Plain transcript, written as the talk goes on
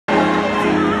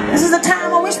This is the time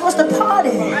when we're supposed to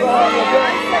party.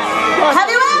 Have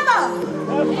you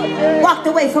ever walked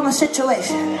away from a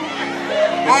situation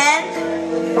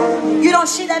and you don't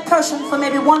see that person for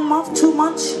maybe 1 month, 2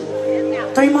 months,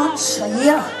 3 months, a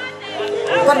year?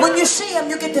 But when you see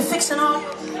him, you get to fixing all.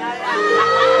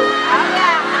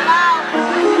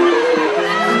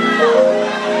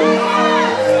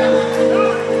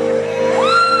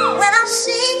 When I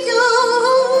see you,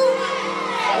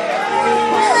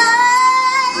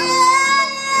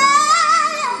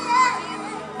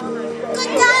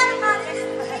 good God Almighty.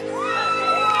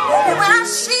 When I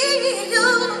see you,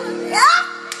 yeah.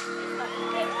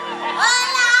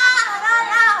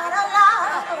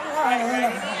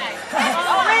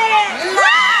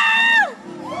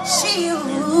 See you.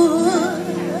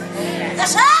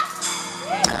 That's it.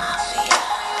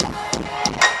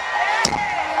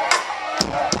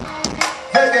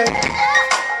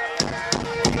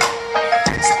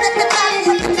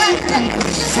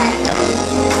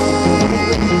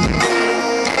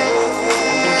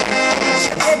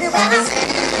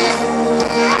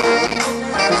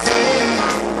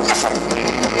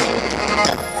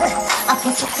 I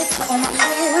put your picture on my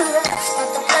mirror. Start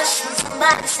to blush when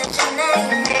somebody said your name.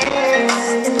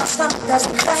 And my stomach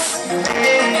doesn't crack.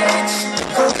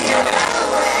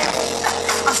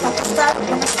 I start to stop when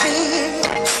I speak.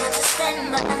 Trying to spend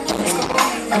my knees go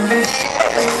on.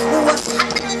 What's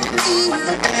happening to me?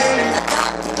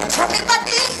 Tell me what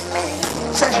this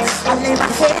means. I lay my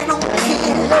head on the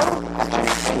pillow.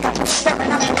 Got me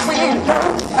staring out the window.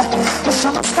 With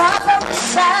some stars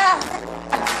outside.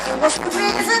 What's the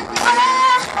reason why?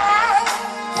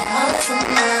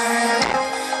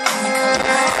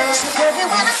 So baby,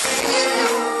 when I see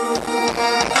you,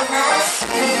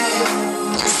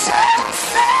 you're so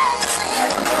sexy.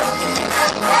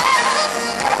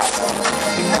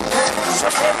 So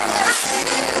baby, when I see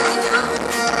you,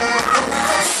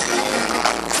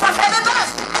 it's my favorite bus.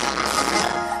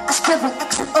 I scribble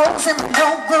X and O's in my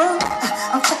notebook.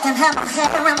 I'm checking how my hair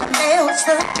and my nails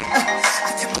look. I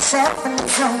get myself in the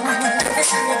zone.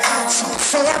 So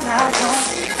say I'm not alone.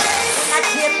 I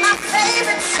hear my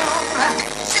favorite song.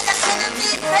 Should I shouldn't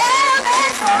be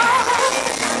very wrong?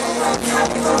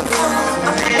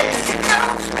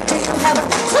 Do you have a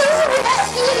clue?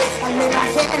 I lay my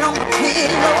head on the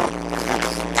pillow.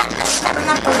 Staring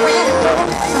out the window.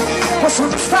 What's on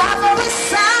the starry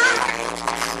side?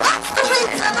 What's the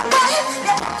reason why?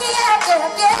 Yeah.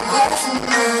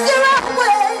 You're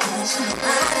always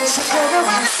so good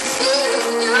when I see you.